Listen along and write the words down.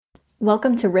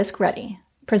Welcome to Risk Ready,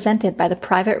 presented by the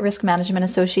Private Risk Management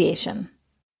Association.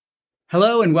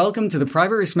 Hello and welcome to the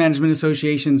Private Risk Management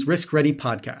Association's Risk Ready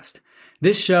podcast.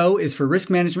 This show is for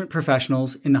risk management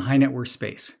professionals in the high net worth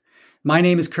space. My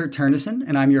name is Thoennessen,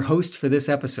 and I'm your host for this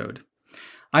episode.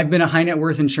 I've been a high net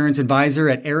worth insurance advisor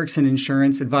at Erickson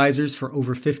Insurance Advisors for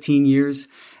over 15 years,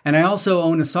 and I also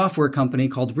own a software company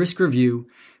called Risk Review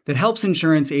that helps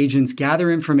insurance agents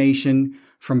gather information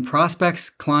from prospects,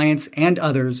 clients, and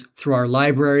others through our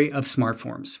library of smart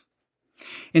forms.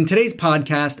 In today's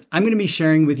podcast, I'm going to be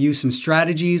sharing with you some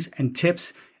strategies and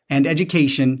tips and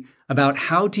education about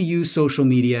how to use social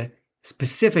media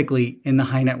specifically in the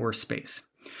high net worth space.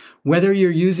 Whether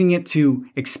you're using it to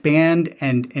expand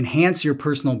and enhance your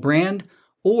personal brand,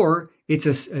 or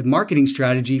it's a marketing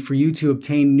strategy for you to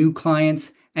obtain new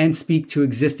clients and speak to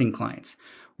existing clients.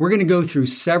 We're going to go through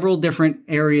several different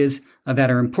areas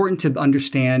that are important to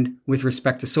understand with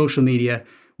respect to social media,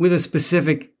 with a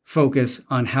specific focus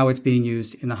on how it's being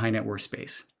used in the high net worth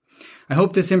space. I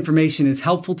hope this information is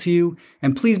helpful to you,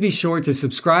 and please be sure to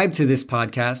subscribe to this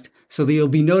podcast so that you'll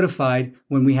be notified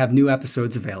when we have new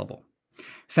episodes available.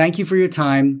 Thank you for your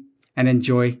time and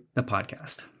enjoy the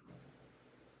podcast.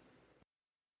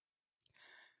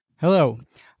 Hello,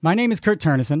 my name is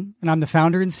Thoennessen, and I'm the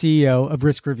founder and CEO of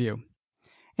Risk Review.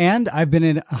 And I've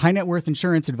been a high net worth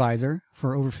insurance advisor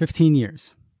for over 15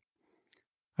 years.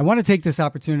 I want to take this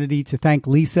opportunity to thank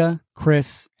Lisa,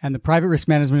 Chris, and the Private Risk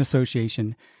Management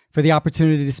Association for the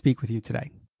opportunity to speak with you today.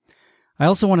 I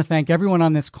also want to thank everyone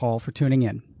on this call for tuning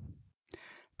in.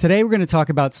 Today, we're going to talk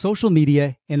about social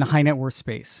media in the high net worth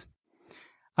space.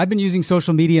 I've been using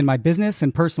social media in my business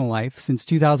and personal life since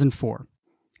 2004,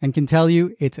 and can tell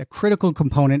you it's a critical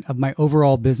component of my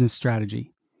overall business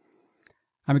strategy.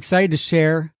 I'm excited to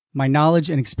share my knowledge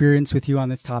and experience with you on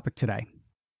this topic today.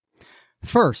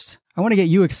 First, I want to get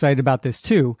you excited about this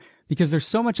too, because there's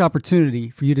so much opportunity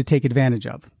for you to take advantage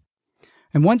of.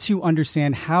 And once you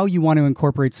understand how you want to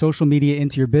incorporate social media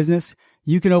into your business,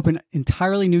 you can open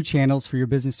entirely new channels for your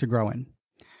business to grow in.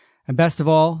 And best of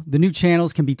all, the new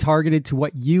channels can be targeted to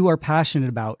what you are passionate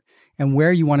about and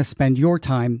where you want to spend your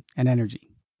time and energy.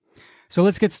 So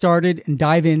let's get started and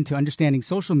dive into understanding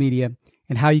social media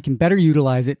and how you can better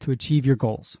utilize it to achieve your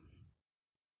goals.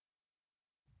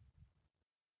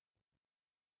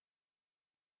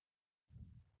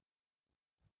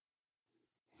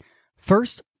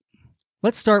 First,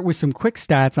 let's start with some quick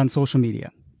stats on social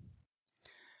media.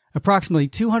 Approximately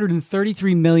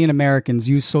 233 million Americans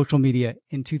use social media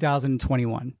in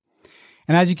 2021.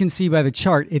 And as you can see by the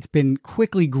chart, it's been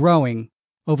quickly growing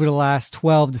over the last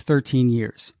 12 to 13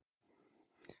 years.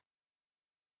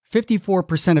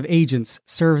 54% of agents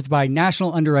served by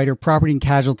National Underwriter Property and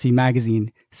Casualty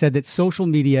magazine said that social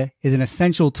media is an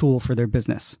essential tool for their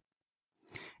business.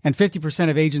 And 50%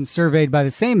 of agents surveyed by the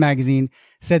same magazine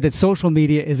said that social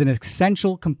media is an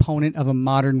essential component of a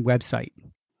modern website.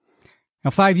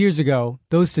 Now, 5 years ago,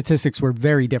 those statistics were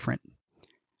very different.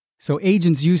 So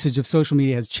agents' usage of social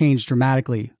media has changed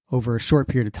dramatically over a short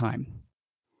period of time.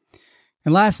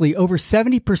 And lastly, over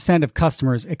 70% of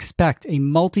customers expect a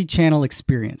multi-channel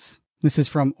experience. This is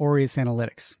from Aureus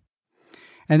Analytics.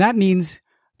 And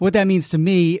what that means to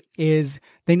me is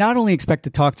they not only expect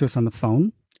to talk to us on the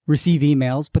phone, receive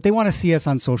emails, but they want to see us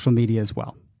on social media as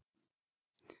well.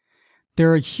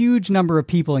 There are a huge number of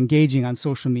people engaging on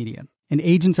social media, and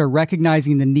agents are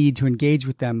recognizing the need to engage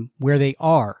with them where they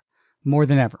are more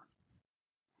than ever.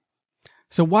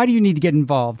 So why do you need to get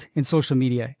involved in social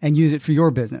media and use it for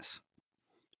your business?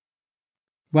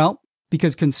 Well,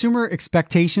 because consumer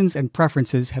expectations and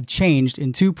preferences have changed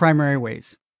in two primary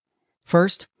ways.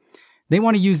 First, they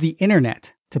want to use the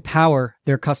internet to power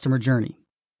their customer journey.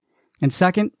 And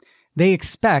second, they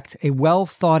expect a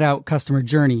well-thought-out customer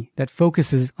journey that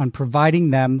focuses on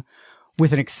providing them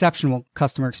with an exceptional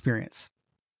customer experience.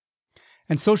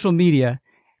 And social media,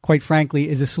 quite frankly,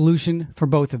 is a solution for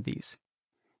both of these.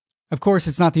 Of course,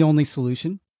 it's not the only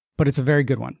solution, but it's a very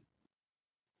good one.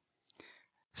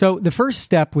 So the first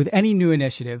step with any new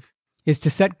initiative is to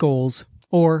set goals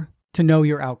or to know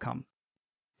your outcome.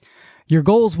 Your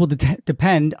goals will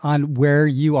depend on where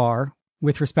you are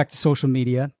with respect to social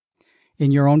media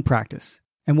in your own practice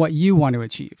and what you want to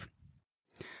achieve.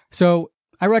 So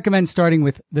I recommend starting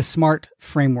with the SMART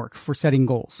framework for setting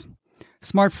goals.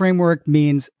 SMART framework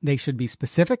means they should be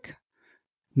specific,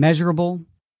 measurable,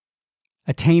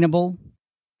 attainable,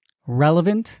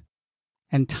 relevant,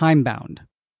 and time-bound.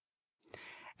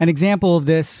 An example of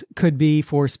this could be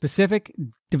for specific,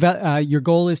 your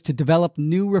goal is to develop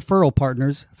new referral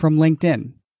partners from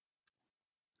LinkedIn.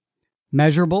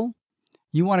 Measurable,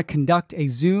 you want to conduct a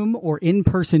Zoom or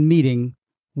in-person meeting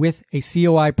with a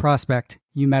COI prospect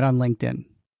you met on LinkedIn.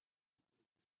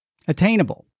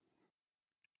 Attainable.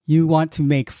 You want to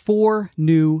make 4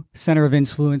 new center of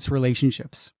influence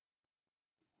relationships.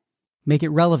 Make it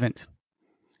relevant.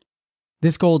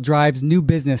 This goal drives new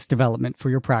business development for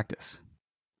your practice.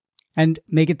 And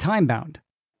make it time-bound.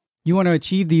 You want to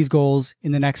achieve these goals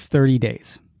in the next 30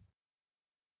 days.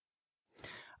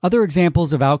 Other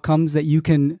examples of outcomes that you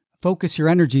can focus your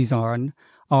energies on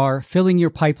are filling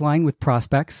your pipeline with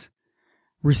prospects,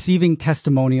 receiving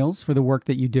testimonials for the work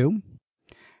that you do,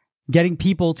 getting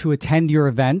people to attend your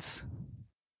events,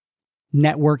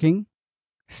 networking,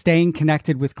 staying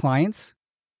connected with clients,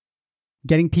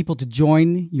 getting people to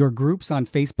join your groups on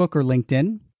Facebook or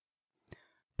LinkedIn,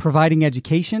 providing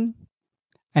education,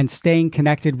 and staying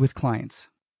connected with clients.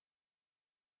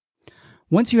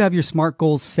 Once you have your SMART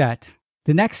goals set,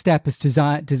 the next step is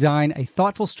to design a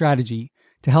thoughtful strategy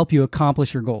to help you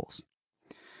accomplish your goals.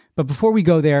 But before we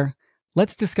go there,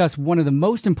 let's discuss one of the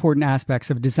most important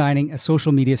aspects of designing a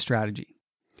social media strategy,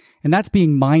 and that's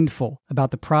being mindful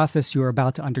about the process you are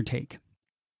about to undertake.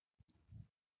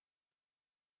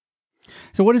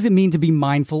 So what does it mean to be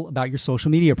mindful about your social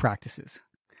media practices?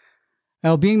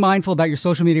 Well, being mindful about your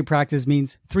social media practice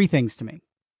means 3 things to me.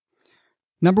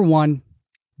 Number 1,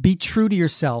 be true to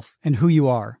yourself and who you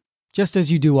are, just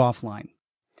as you do offline.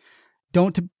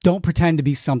 Don't pretend to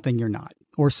be something you're not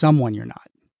or someone you're not.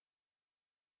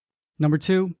 Number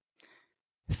 2,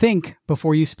 think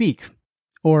before you speak,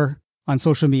 or on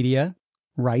social media,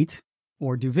 write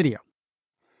or do video.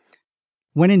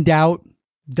 When in doubt,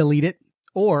 delete it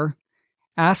or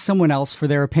ask someone else for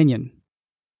their opinion.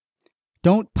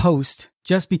 Don't post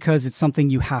just because it's something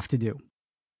you have to do.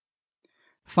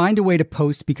 Find a way to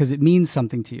post because it means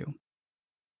something to you.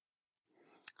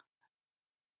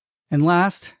 And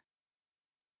last,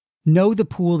 know the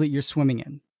pool that you're swimming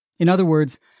in. In other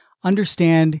words,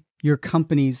 understand your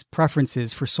company's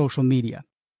preferences for social media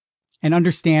and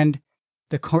understand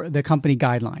the company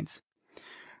guidelines.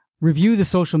 Review the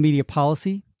social media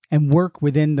policy and work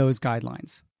within those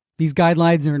guidelines. These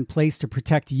guidelines are in place to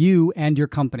protect you and your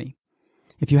company.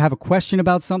 If you have a question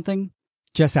about something,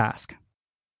 just ask.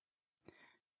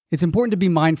 It's important to be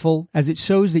mindful as it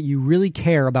shows that you really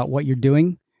care about what you're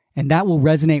doing, and that will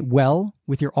resonate well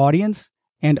with your audience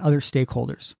and other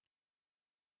stakeholders.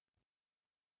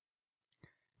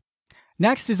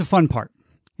 Next is a fun part.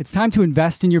 It's time to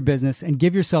invest in your business and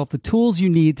give yourself the tools you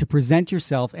need to present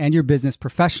yourself and your business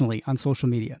professionally on social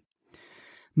media.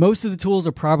 Most of the tools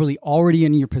are probably already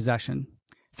in your possession.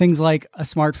 Things like a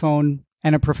smartphone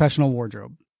and a professional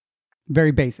wardrobe.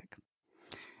 Very basic.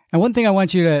 And one thing I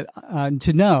want you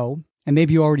to know, and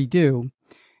maybe you already do,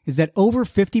 is that over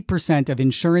 50% of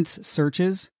insurance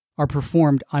searches are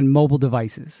performed on mobile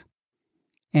devices.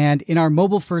 And in our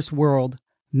mobile-first world,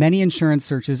 many insurance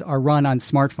searches are run on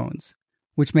smartphones,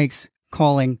 which makes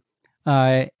calling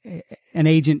an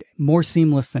agent more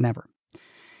seamless than ever.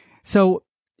 So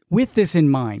with this in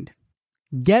mind,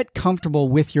 get comfortable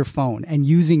with your phone and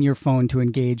using your phone to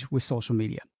engage with social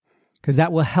media, because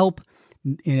that will help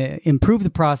improve the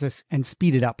process and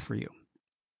speed it up for you.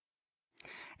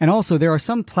 And also, there are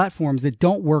some platforms that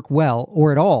don't work well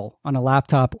or at all on a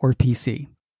laptop or PC.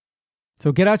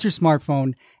 So get out your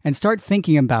smartphone and start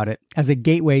thinking about it as a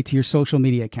gateway to your social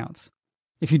media accounts,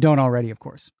 if you don't already, of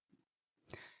course.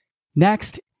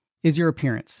 Next is your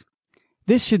appearance.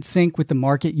 This should sync with the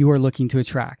market you are looking to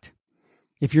attract.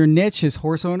 If your niche is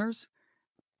horse owners,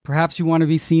 perhaps you want to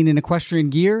be seen in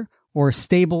equestrian gear or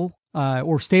stable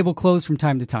clothes from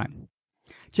time to time.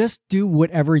 Just do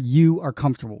whatever you are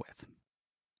comfortable with.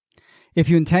 If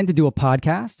you intend to do a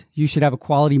podcast, you should have a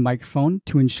quality microphone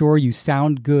to ensure you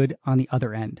sound good on the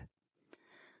other end.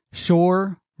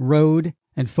 Shure, Rode,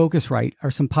 and Focusrite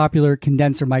are some popular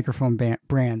condenser microphone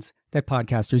brands that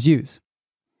podcasters use.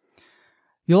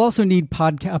 You'll also need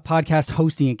a podcast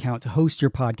hosting account to host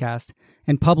your podcast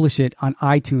and publish it on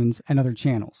iTunes and other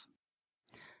channels.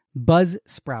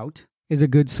 Buzzsprout is a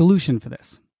good solution for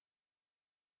this.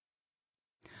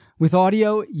 With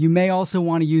audio, you may also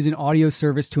want to use an audio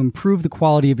service to improve the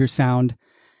quality of your sound,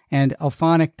 and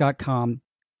alphonic.com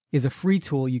is a free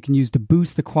tool you can use to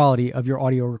boost the quality of your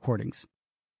audio recordings.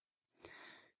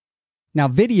 Now,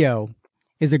 video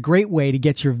is a great way to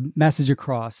get your message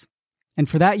across, and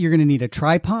for that, you're going to need a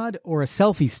tripod or a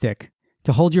selfie stick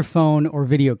to hold your phone or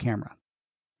video camera.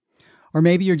 Or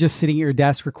maybe you're just sitting at your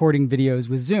desk recording videos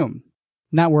with Zoom.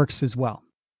 And that works as well.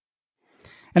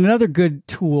 And another good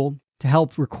tool to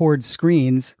help record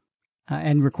screens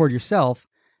and record yourself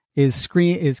is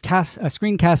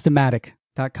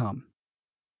screencast-o-matic.com.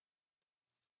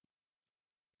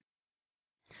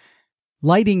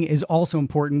 Lighting is also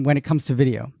important when it comes to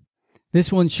video.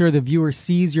 This will ensure the viewer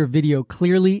sees your video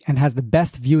clearly and has the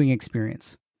best viewing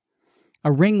experience.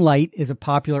 A ring light is a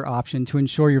popular option to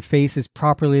ensure your face is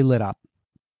properly lit up.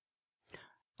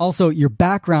 Also, your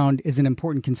background is an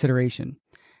important consideration.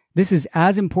 This is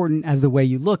as important as the way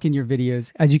you look in your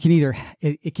videos, as it can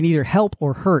either help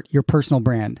or hurt your personal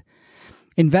brand.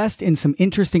 Invest in some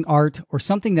interesting art or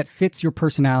something that fits your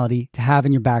personality to have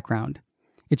in your background.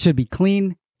 It should be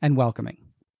clean and welcoming.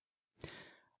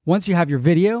 Once you have your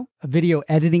video, a video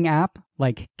editing app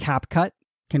like CapCut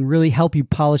can really help you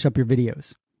polish up your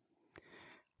videos.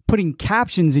 Putting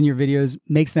captions in your videos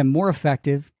makes them more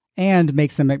effective and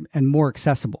makes them more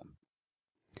accessible.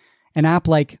 An app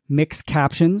like Mix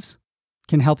Captions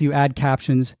can help you add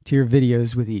captions to your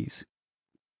videos with ease.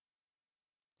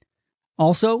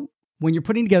 Also, when you're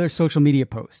putting together social media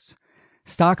posts,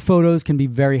 stock photos can be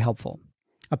very helpful.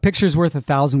 A picture's worth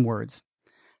 1,000 words.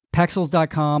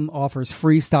 Pexels.com offers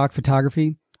free stock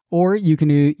photography, or you can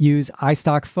use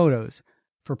iStock Photos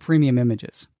for premium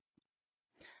images.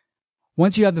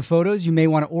 Once you have the photos, you may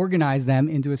want to organize them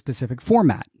into a specific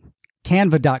format.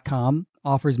 Canva.com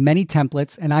offers many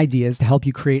templates and ideas to help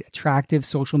you create attractive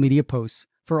social media posts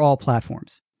for all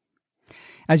platforms.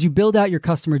 As you build out your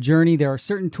customer journey, there are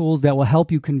certain tools that will help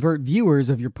you convert viewers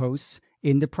of your posts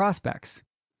into prospects.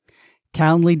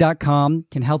 Calendly.com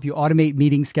can help you automate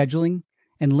meeting scheduling,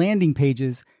 and landing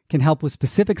pages can help with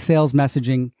specific sales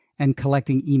messaging and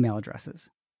collecting email addresses.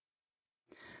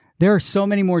 There are so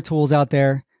many more tools out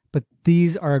there, but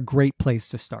these are a great place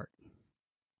to start.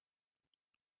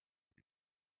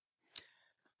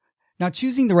 Now,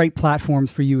 choosing the right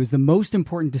platforms for you is the most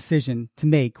important decision to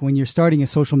make when you're starting a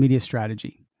social media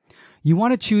strategy. You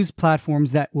want to choose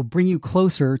platforms that will bring you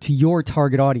closer to your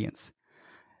target audience.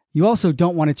 You also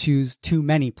don't want to choose too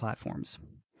many platforms.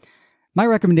 My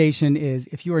recommendation is,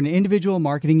 if you are an individual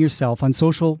marketing yourself on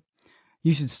social,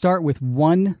 you should start with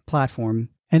one platform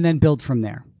and then build from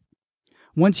there.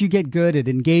 Once you get good at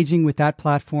engaging with that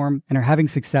platform and are having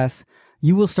success,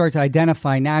 you will start to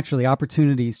identify naturally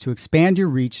opportunities to expand your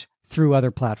reach through other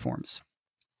platforms.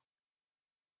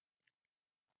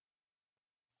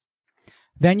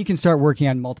 Then you can start working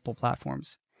on multiple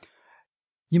platforms.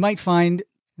 You might find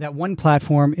that one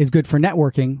platform is good for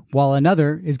networking, while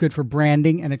another is good for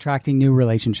branding and attracting new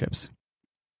relationships.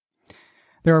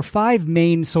 There are 5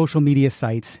 main social media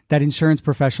sites that insurance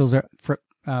professionals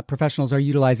are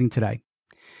utilizing today: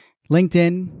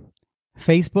 LinkedIn,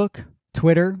 Facebook,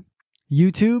 Twitter,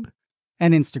 YouTube,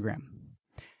 and Instagram.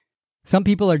 Some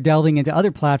people are delving into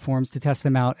other platforms to test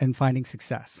them out and finding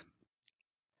success.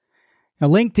 Now,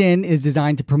 LinkedIn is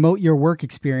designed to promote your work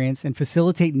experience and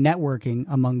facilitate networking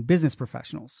among business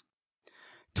professionals.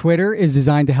 Twitter is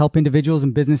designed to help individuals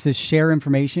and businesses share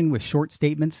information with short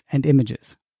statements and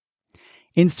images.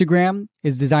 Instagram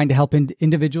is designed to help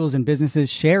individuals and businesses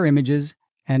share images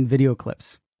and video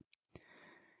clips.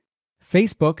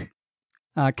 Facebook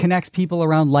connects people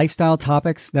around lifestyle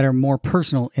topics that are more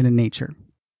personal in nature.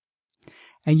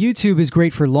 And YouTube is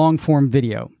great for long-form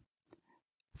video.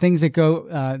 Things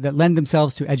that lend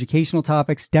themselves to educational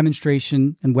topics,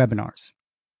 demonstration, and webinars.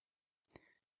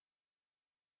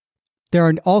 There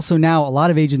are also now a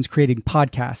lot of agents creating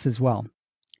podcasts as well,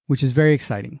 which is very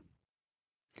exciting.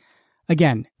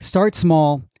 Again, start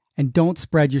small and don't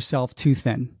spread yourself too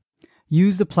thin.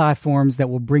 Use the platforms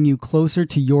that will bring you closer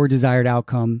to your desired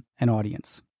outcome and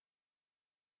audience.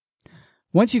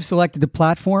 Once you've selected the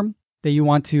platform that you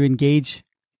want to engage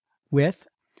with,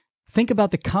 think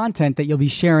about the content that you'll be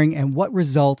sharing and what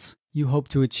results you hope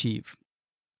to achieve.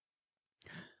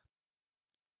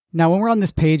 Now, when we're on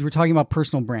this page, we're talking about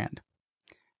personal brand.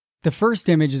 The first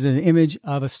image is an image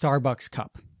of a Starbucks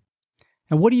cup.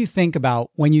 And what do you think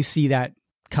about when you see that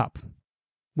cup?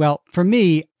 Well, for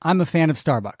me, I'm a fan of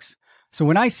Starbucks. So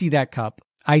when I see that cup,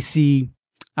 I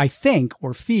think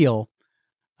or feel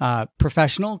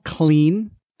professional,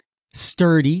 clean,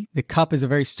 sturdy. The cup is a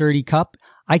very sturdy cup.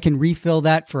 I can refill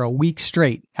that for a week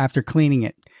straight after cleaning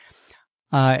it.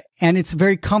 And it's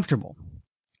very comfortable.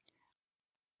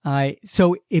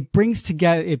 So it brings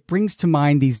to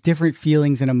mind these different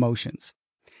feelings and emotions.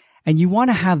 And you want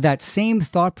to have that same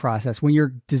thought process when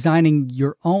you're designing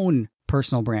your own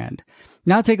personal brand.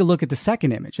 Now take a look at the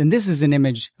second image. And this is an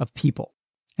image of people.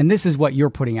 And this is what you're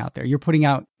putting out there. You're putting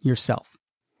out yourself.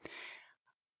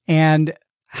 And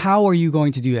how are you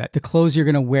going to do that? The clothes you're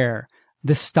going to wear,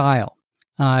 the style,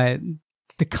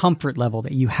 the comfort level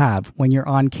that you have when you're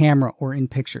on camera or in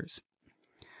pictures.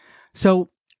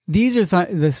 So these are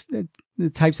the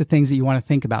types of things that you want to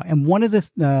think about. And one of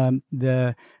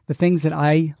the things that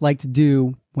I like to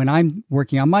do when I'm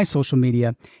working on my social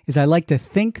media is I like to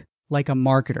think like a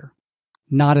marketer,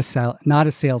 not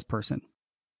a salesperson.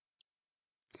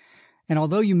 And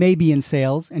although you may be in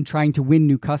sales and trying to win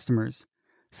new customers,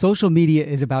 social media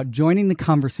is about joining the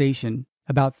conversation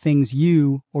about things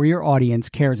you or your audience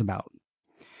cares about.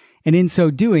 And in so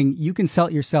doing, you can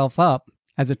set yourself up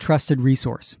as a trusted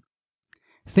resource.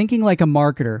 Thinking like a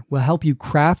marketer will help you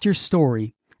craft your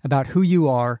story about who you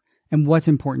are and what's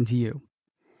important to you.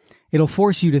 It'll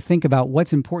force you to think about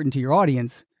what's important to your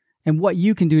audience and what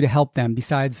you can do to help them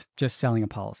besides just selling a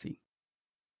policy.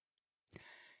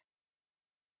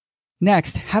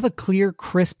 Next, have a clear,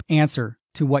 crisp answer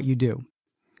to what you do.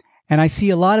 And I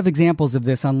see a lot of examples of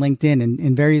this on LinkedIn and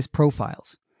in various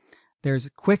profiles. There's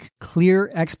a quick, clear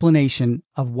explanation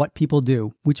of what people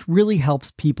do, which really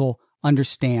helps people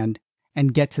understand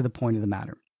and get to the point of the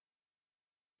matter.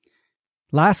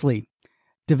 Lastly,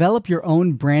 develop your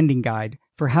own branding guide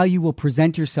for how you will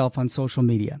present yourself on social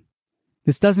media.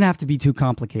 This doesn't have to be too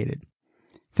complicated.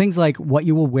 Things like what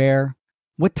you will wear,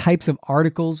 what types of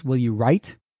articles will you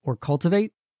write or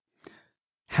cultivate,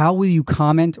 how will you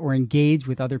comment or engage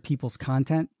with other people's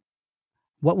content,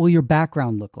 what will your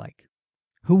background look like,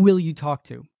 who will you talk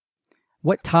to,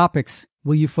 what topics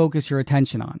will you focus your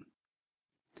attention on,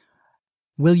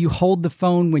 will you hold the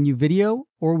phone when you video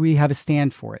or will you have a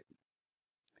stand for it?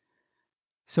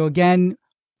 So again,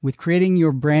 with creating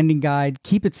your branding guide,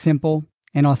 keep it simple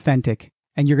and authentic,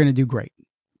 and you're going to do great.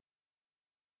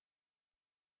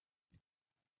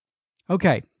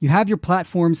 Okay, you have your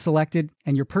platform selected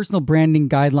and your personal branding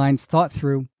guidelines thought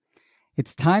through.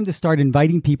 It's time to start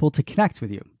inviting people to connect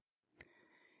with you.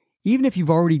 Even if you've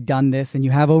already done this and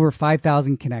you have over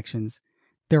 5,000 connections,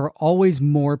 there are always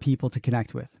more people to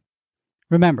connect with.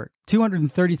 Remember,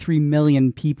 233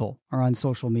 million people are on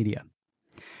social media.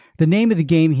 The name of the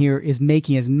game here is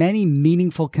making as many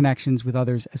meaningful connections with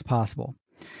others as possible.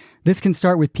 This can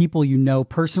start with people you know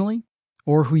personally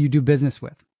or who you do business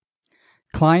with,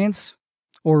 clients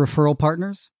or referral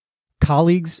partners,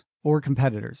 colleagues or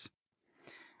competitors.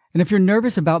 And if you're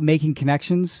nervous about making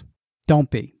connections, don't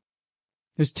be.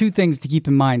 There's two things to keep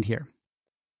in mind here.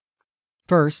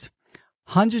 First,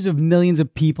 hundreds of millions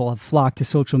of people have flocked to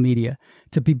social media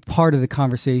to be part of the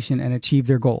conversation and achieve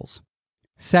their goals.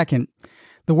 Second,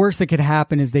 the worst that could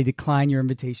happen is they decline your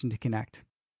invitation to connect.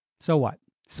 So what?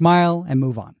 Smile and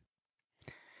move on.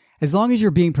 As long as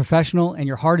you're being professional and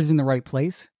your heart is in the right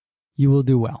place, you will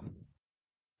do well.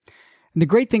 And the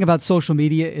great thing about social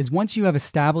media is once you have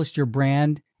established your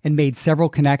brand and made several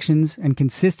connections and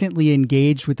consistently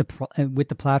engaged with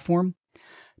the platform,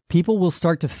 people will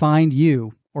start to find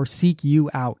you or seek you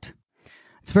out.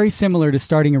 It's very similar to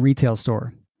starting a retail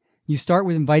store. You start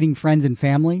with inviting friends and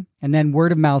family, and then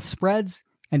word of mouth spreads,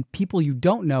 and people you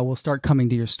don't know will start coming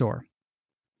to your store.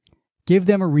 Give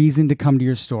them a reason to come to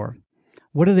your store.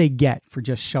 What do they get for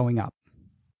just showing up?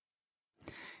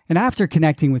 And after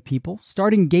connecting with people,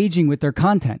 start engaging with their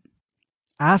content.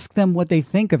 Ask them what they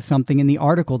think of something in the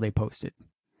article they posted.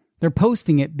 They're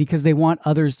posting it because they want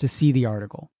others to see the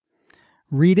article.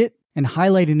 Read it and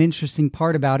highlight an interesting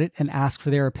part about it and ask for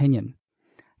their opinion.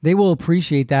 They will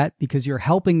appreciate that because you're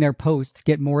helping their post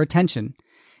get more attention,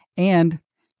 and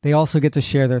they also get to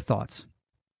share their thoughts.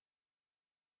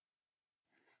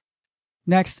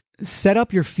 Next, set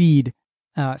up your feed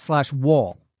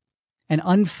 /wall and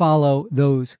unfollow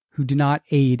those who do not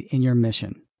aid in your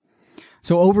mission.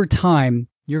 So over time,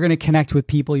 you're going to connect with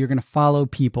people, you're going to follow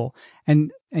people,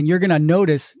 and you're going to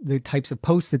notice the types of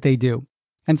posts that they do.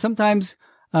 And sometimes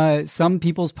some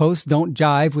people's posts don't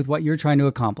jive with what you're trying to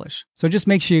accomplish. So just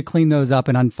make sure you clean those up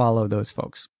and unfollow those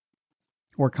folks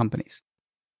or companies.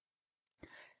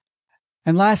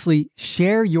 And lastly,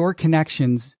 share your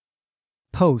connections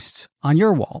posts on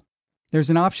your wall. There's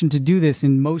an option to do this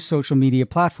in most social media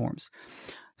platforms.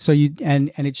 So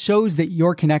and it shows that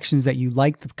your connections, that you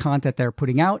like the content they're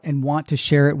putting out and want to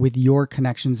share it with your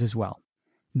connections as well.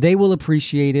 They will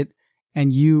appreciate it,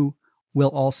 and you will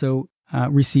also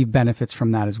receive benefits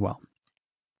from that as well.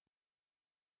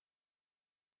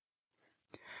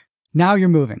 Now you're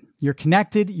moving. You're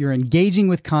connected. You're engaging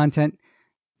with content.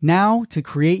 Now to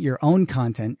create your own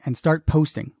content and start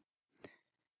posting.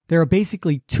 There are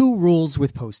basically two rules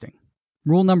with posting.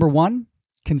 Rule number 1,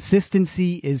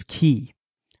 consistency is key.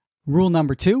 Rule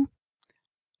number 2,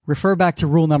 refer back to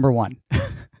rule number 1.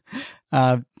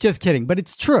 Just kidding, but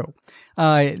it's true.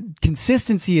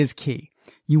 Consistency is key.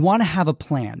 You want to have a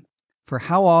plan for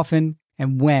how often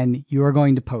and when you are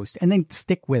going to post, and then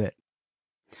stick with it.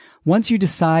 Once you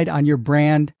decide on your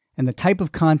brand and the type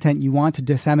of content you want to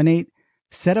disseminate,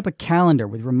 set up a calendar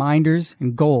with reminders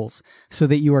and goals so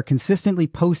that you are consistently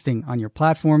posting on your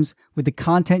platforms with the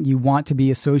content you want to be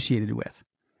associated with.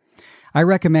 I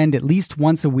recommend at least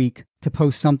once a week to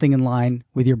post something in line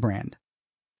with your brand.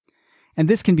 And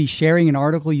this can be sharing an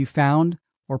article you found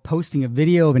or posting a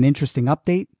video of an interesting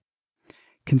update.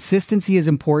 Consistency is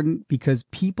important because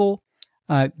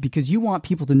you want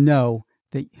people to know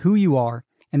that who you are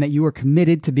and that you are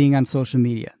committed to being on social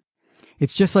media.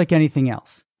 It's just like anything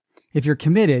else. If you're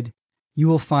committed, you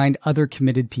will find other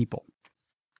committed people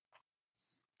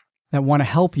that want to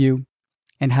help you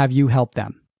and have you help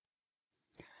them.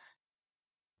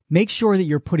 Make sure that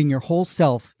you're putting your whole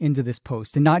self into this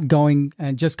post and not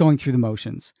just going through the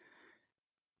motions.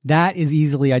 That is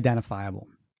easily identifiable.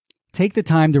 Take the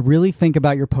time to really think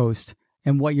about your post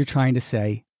and what you're trying to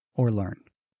say or learn.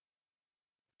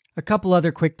 A couple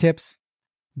other quick tips.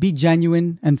 Be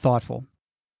genuine and thoughtful.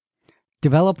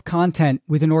 Develop content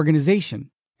with an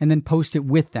organization and then post it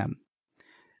with them.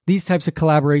 These types of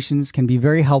collaborations can be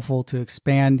very helpful to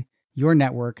expand your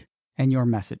network and your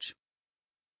message.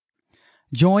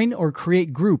 Join or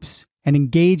create groups and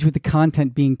engage with the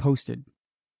content being posted.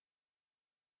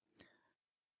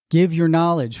 Give your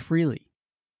knowledge freely.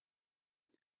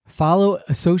 Follow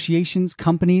associations,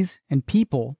 companies, and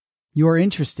people you are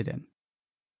interested in.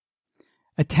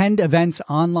 Attend events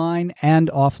online and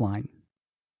offline.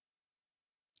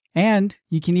 And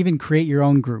you can even create your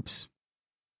own groups.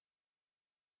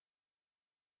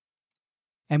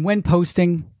 And when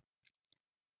posting,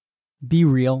 be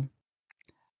real.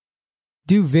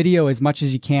 Do video as much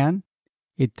as you can.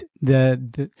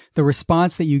 The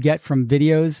response that you get from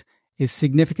videos is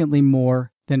significantly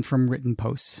more than from written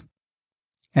posts.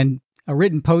 And a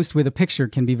written post with a picture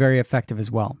can be very effective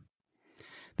as well.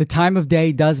 The time of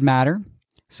day does matter,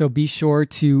 so be sure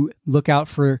to look out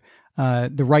for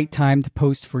the right time to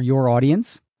post for your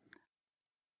audience.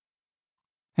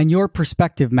 And your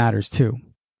perspective matters too.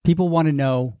 People want to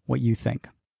know what you think.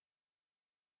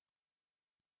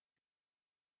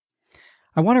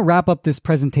 I want to wrap up this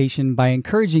presentation by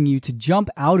encouraging you to jump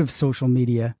out of social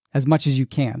media as much as you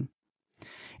can.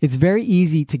 It's very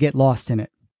easy to get lost in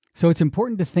it, so it's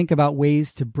important to think about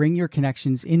ways to bring your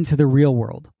connections into the real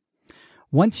world.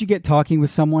 Once you get talking with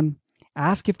someone,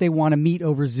 ask if they want to meet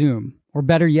over Zoom, or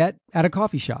better yet, at a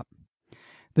coffee shop.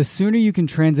 The sooner you can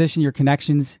transition your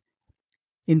connections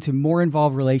into more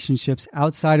involved relationships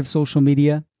outside of social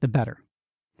media, the better.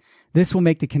 This will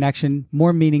make the connection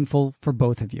more meaningful for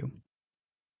both of you.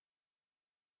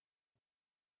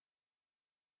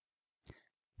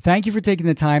 Thank you for taking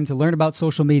the time to learn about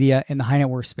social media in the high net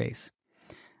worth space.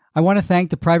 I want to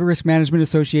thank the Private Risk Management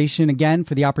Association again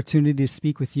for the opportunity to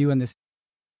speak with you on this.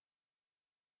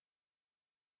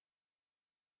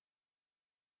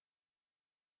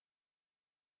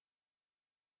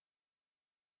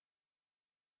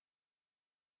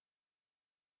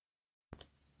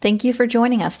 Thank you for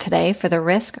joining us today for the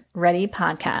Risk Ready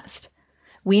podcast.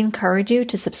 We encourage you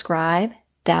to subscribe,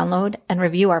 download, and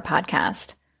review our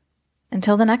podcast.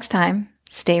 Until the next time,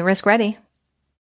 stay risk ready.